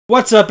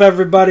What's up,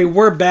 everybody?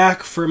 We're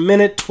back for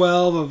minute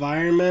 12 of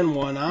Iron Man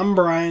 1. I'm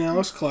Brian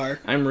Ellis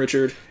Clark. I'm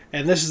Richard.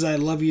 And this is I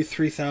Love You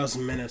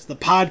 3000 Minutes, the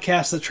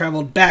podcast that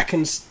traveled back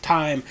in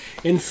time,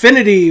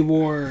 Infinity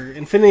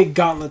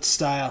Gauntlet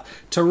style,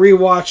 to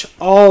rewatch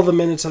all the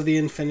minutes of the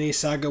Infinity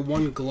Saga,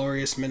 one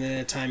glorious minute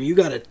at a time. You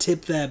gotta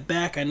tip that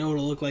back. I know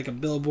it'll look like a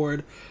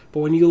billboard,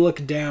 but when you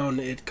look down,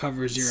 it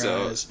covers your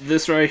eyes.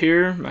 This right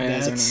here, my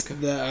eyes are not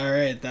covered.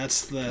 Alright,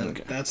 that's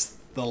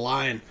the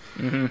line.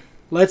 Mm-hmm.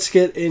 Let's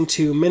get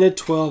into minute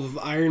 12 of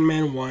Iron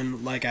Man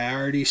 1, like I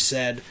already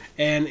said.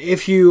 And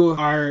if you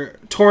are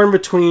torn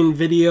between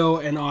video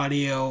and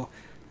audio,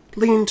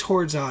 lean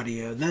towards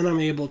audio. Then I'm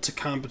able to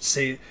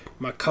compensate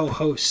my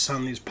co-hosts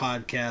on these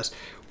podcasts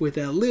with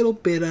a little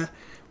bit of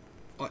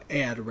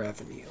ad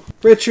revenue.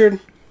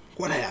 Richard,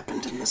 what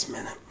happened in this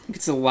minute? I think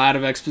it's a lot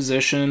of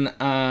exposition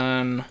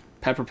on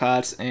Pepper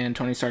Potts and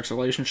Tony Stark's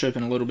relationship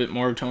and a little bit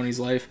more of Tony's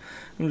life.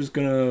 I'm just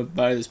gonna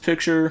buy this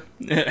picture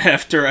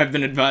after I've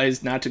been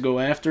advised not to go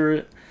after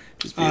it.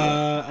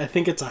 I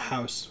think it's a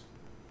house.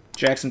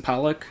 Jackson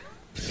Pollock?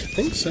 I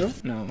think so.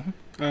 No.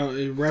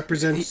 A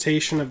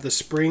representation of the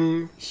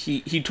spring.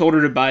 He told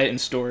her to buy it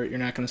and store it. You're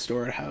not gonna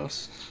store a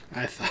house.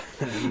 I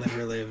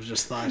literally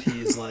just thought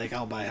he's like,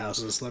 I'll buy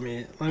houses. Let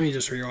me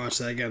just rewatch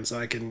that again so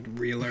I can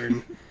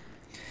relearn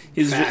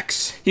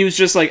facts. He was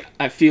just like,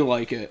 I feel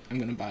like it. I'm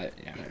gonna buy it.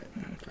 Yeah.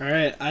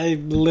 Alright, I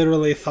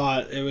literally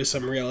thought it was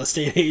some real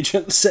estate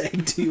agent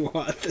saying, do you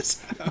want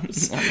this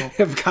house? No.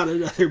 I've got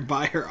another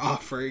buyer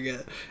offering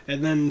it.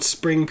 And then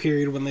spring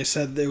period when they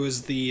said it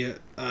was the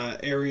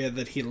area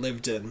that he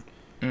lived in.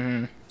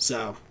 Mm-hmm.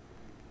 So,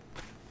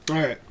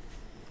 alright.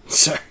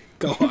 Sorry,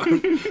 go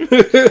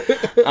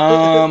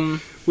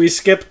on. We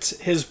skipped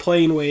his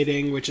plane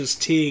waiting, which is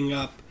teeing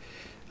up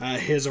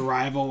his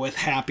arrival with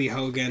Happy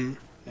Hogan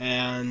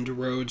and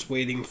Rhodes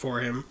waiting for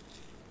him.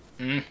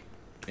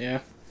 Yeah.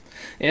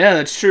 Yeah,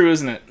 that's true,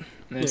 isn't it?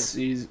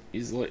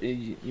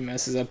 He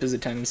messes up his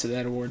attendance to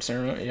that award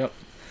ceremony. Yep.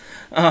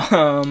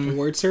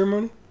 Award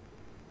ceremony?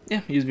 Yeah,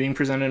 he was being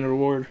presented an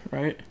award,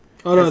 right?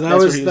 Oh no,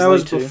 that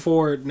was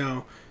before.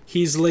 No,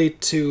 he's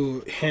late to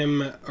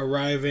him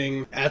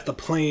arriving at the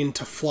plane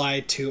to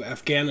fly to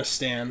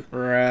Afghanistan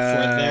for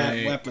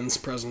that weapons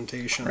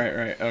presentation.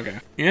 Right. Okay.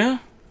 Yeah.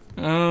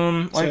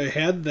 So I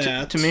had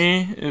that. To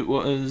me, it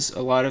was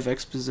a lot of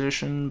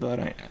exposition, but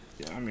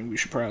I mean, we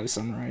should probably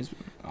summarize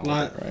a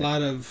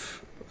lot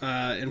of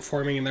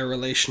informing in their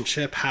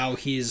relationship, how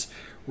he's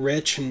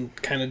rich and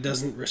kind of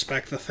doesn't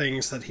respect the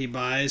things that he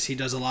buys. He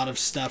does a lot of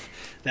stuff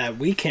that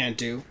we can't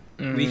do.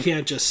 Mm-hmm. We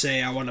can't just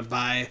say, I want to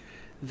buy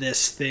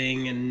this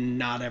thing and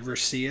not ever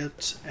see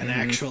it. And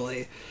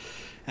actually,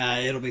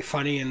 it'll be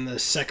funny, in the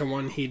second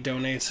one, he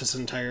donates his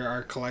entire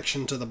art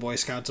collection to the Boy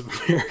Scouts of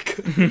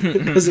America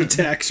as a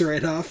tax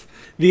write-off.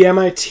 The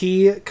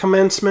MIT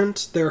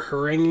commencement, they're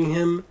haranguing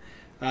him.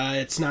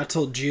 It's not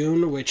till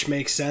June, which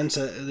makes sense.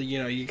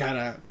 You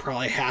gotta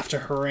probably have to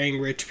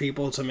harangue rich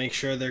people to make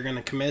sure they're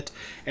gonna commit.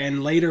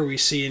 And later we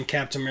see in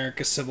Captain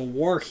America Civil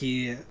War,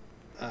 he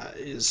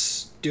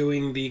is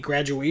doing the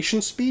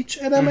graduation speech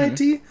at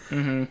MIT,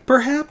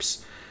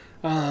 perhaps.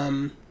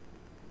 Although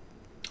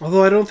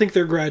I don't think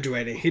they're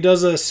graduating. He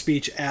does a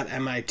speech at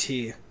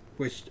MIT,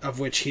 of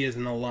which he is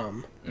an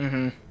alum.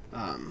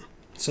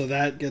 So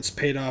that gets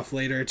paid off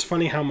later. It's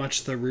funny how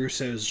much the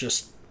Russos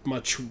just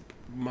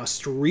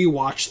must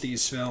rewatch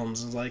these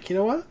films. It's like, you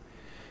know what?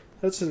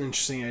 That's an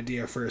interesting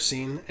idea for a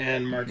scene.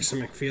 And Marcus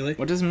and McFeely.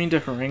 What does it mean to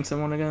harangue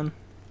someone again?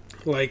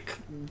 Like,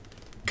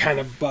 kind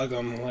of bug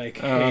them. Like,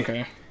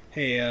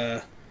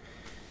 hey,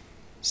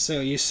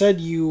 so you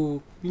said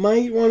you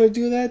might want to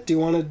do that? Do you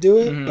want to do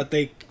it? But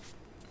they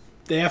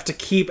have to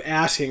keep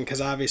asking,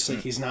 because obviously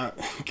he's not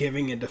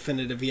giving a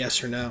definitive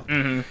yes or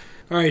no.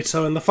 Alright,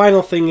 so and the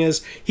final thing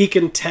is, he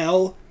can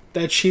tell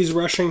that she's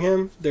rushing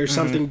him. There's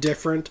something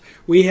different.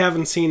 We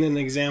haven't seen an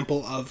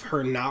example of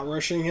her not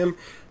rushing him,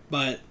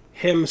 but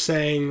him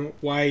saying,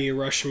 why are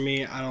you rushing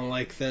me? I don't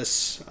like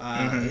this.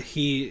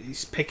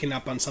 He's picking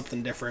up on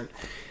something different.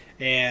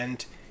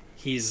 And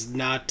he's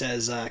not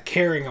as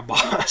caring a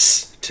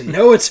boss to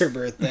know it's her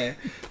birthday,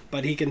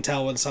 but he can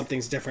tell when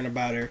something's different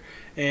about her.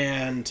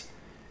 And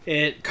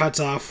it cuts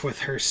off with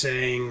her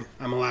saying,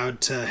 I'm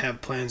allowed to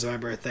have plans on my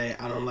birthday.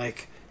 I don't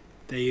like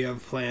that you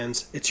have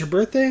plans. It's your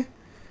birthday?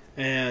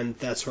 And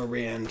that's where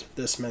we end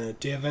this minute.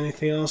 Do you have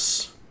anything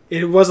else?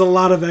 It was a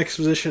lot of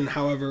exposition,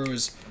 however, it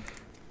was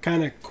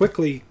kind of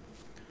quickly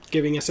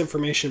giving us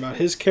information about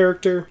his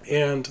character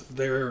and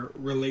their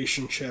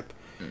relationship.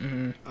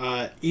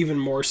 Even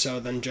more so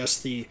than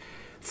just the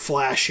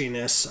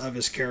flashiness of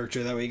his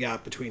character that we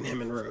got between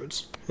him and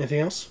Rhodes.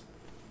 Anything else?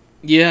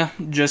 Yeah,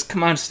 just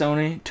come on,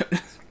 Stoney.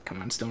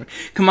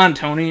 Come on,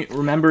 Tony.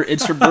 Remember,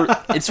 it's her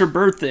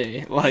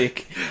birthday.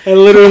 Like, I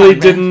literally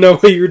didn't know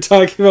what you were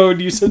talking about when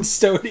you said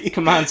Stoney.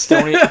 Come on,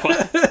 Stoney.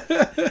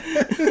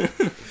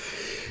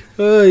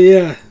 Oh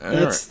yeah,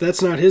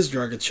 that's not his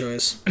drug of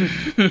choice.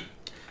 But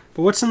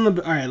what's in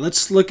the? All right,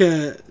 let's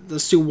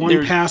do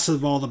one pass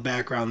of all the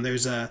background.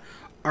 There's a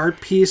art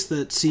piece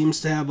that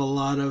seems to have a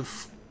lot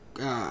of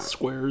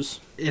squares.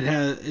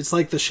 It's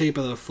like the shape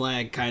of the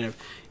flag, kind of.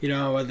 You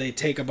know, where they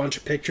take a bunch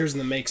of pictures and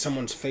then make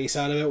someone's face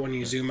out of it when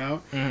you zoom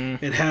out.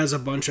 Mm-hmm. It has a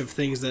bunch of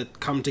things that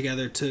come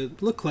together to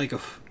look like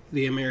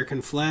the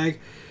American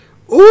flag.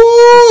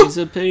 Ooh! He's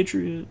a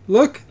patriot.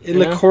 Look, in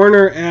the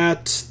corner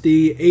at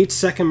the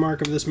 8-second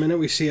mark of this minute,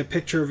 we see a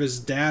picture of his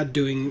dad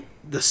doing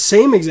the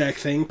same exact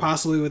thing,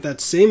 possibly with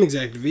that same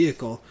exact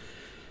vehicle.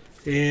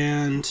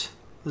 And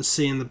let's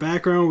see, in the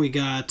background, we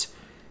got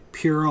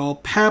Pure All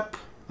Pep,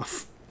 a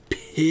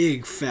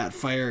big fat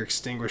fire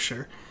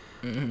extinguisher.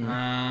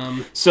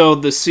 Mm-hmm. So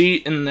the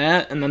seat in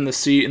that, and then the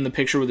seat in the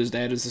picture with his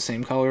dad is the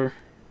same color?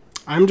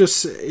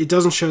 It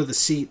doesn't show the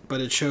seat,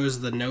 but it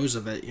shows the nose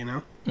of it, you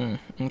know?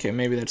 Okay,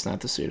 maybe that's not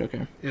the seat,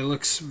 okay. It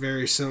looks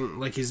very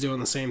like he's doing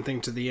the same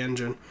thing to the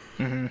engine.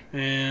 Mm-hmm.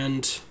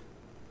 And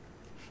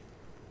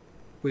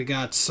we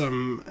got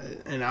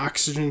an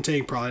oxygen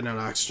tank, probably not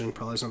oxygen,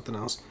 probably something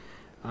else.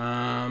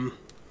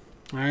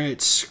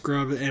 Alright,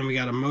 scrub, and we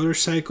got a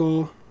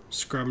motorcycle,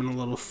 scrubbing a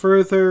little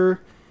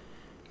further.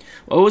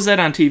 What was that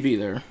on TV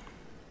there?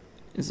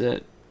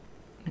 Can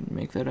you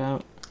make that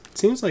out? It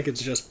seems like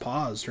it's just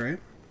paused, right?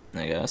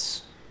 I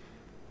guess.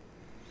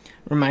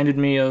 Reminded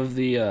me of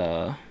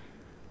the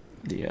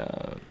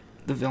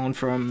villain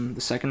from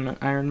the second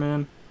Iron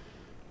Man.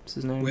 What's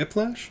his name?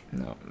 Whiplash?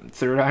 No,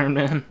 third Iron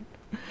Man.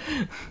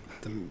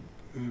 The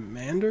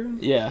Mandarin?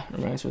 Yeah,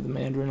 reminds me of the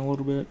Mandarin a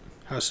little bit.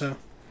 How so?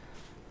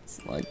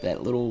 It's like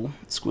that little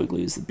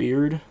squiggly is the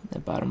beard,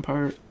 that bottom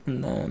part,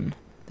 and then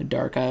the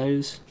dark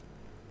eyes.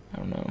 I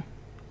don't know.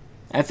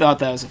 I thought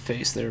that was a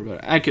face there,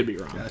 but I could be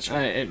wrong.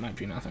 Gotcha. It might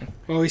be nothing.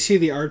 Well, we see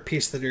the art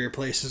piece that he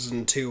replaces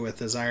in 2 with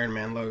his Iron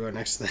Man logo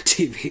next to that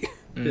TV.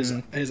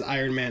 Mm-hmm. His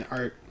Iron Man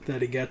art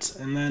that he gets.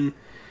 And then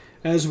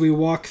as we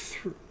walk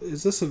through...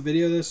 Is this a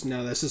video of this?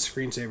 No, this is a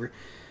screensaver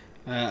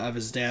of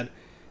his dad.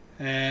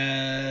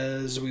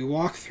 As we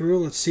walk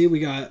through, let's see, we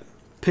got a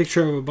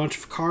picture of a bunch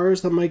of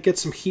cars that might get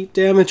some heat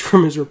damage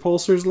from his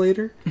repulsors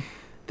later.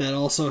 That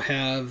also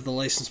have the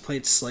license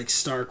plates like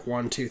Stark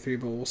 1, 2, 3,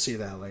 but we'll see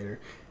that later.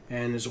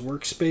 And his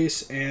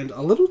workspace, and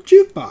a little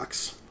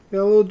jukebox.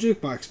 Got a little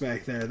jukebox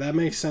back there. That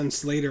makes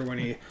sense later when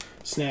he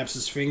snaps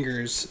his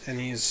fingers and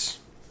he's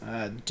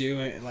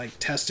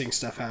testing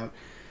stuff out.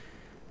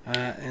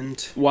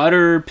 And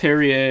water,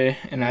 Perrier,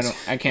 and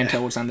I can't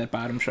tell what's on that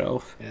bottom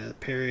shelf. Yeah,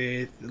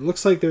 Perrier. It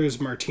looks like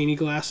there's martini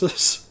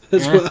glasses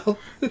as well.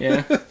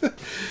 Yeah.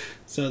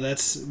 So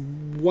that's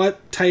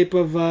what type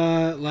of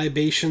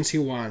libations he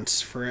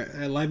wants. For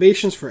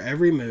libations for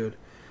every mood.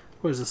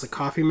 What is this, a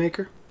coffee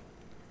maker?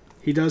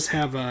 He does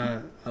have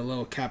a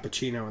little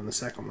cappuccino in the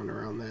second one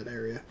around that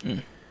area.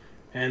 Mm.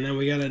 And then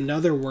we got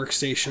another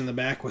workstation in the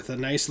back with a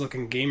nice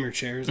looking gamer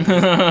chair.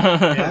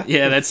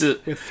 Yeah, that's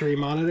it. With 3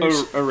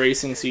 monitors. A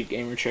racing seat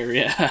gamer chair,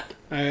 yeah.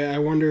 I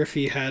wonder if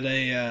he had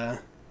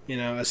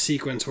a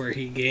sequence where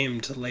he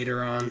gamed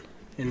later on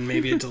in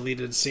maybe a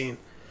deleted scene.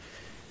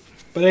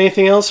 But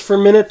anything else for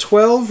minute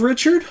 12,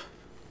 Richard?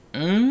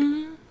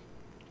 No.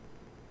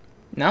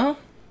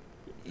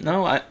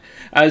 No,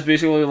 I was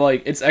basically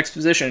like, it's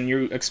exposition.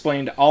 You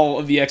explained all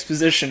of the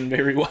exposition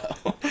very well.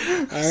 All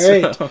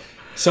right.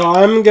 So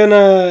I'm going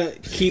to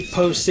keep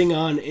posting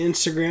on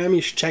Instagram.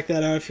 You should check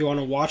that out if you want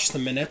to watch the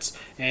minutes.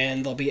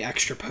 And there'll be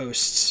extra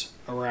posts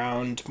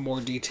around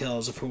more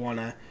details if we want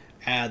to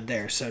add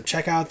there. So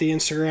check out the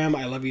Instagram.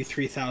 I love you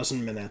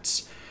 3,000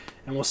 minutes.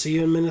 And we'll see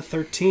you in minute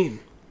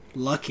 13.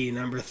 Lucky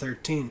number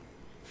 13.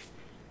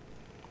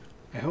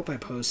 I hope I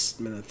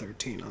post minute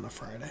 13 on a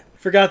Friday.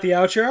 Forgot the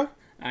outro?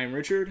 I'm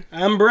Richard.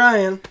 I'm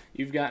Brian.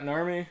 You've got an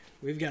army.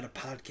 We've got a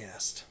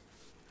podcast.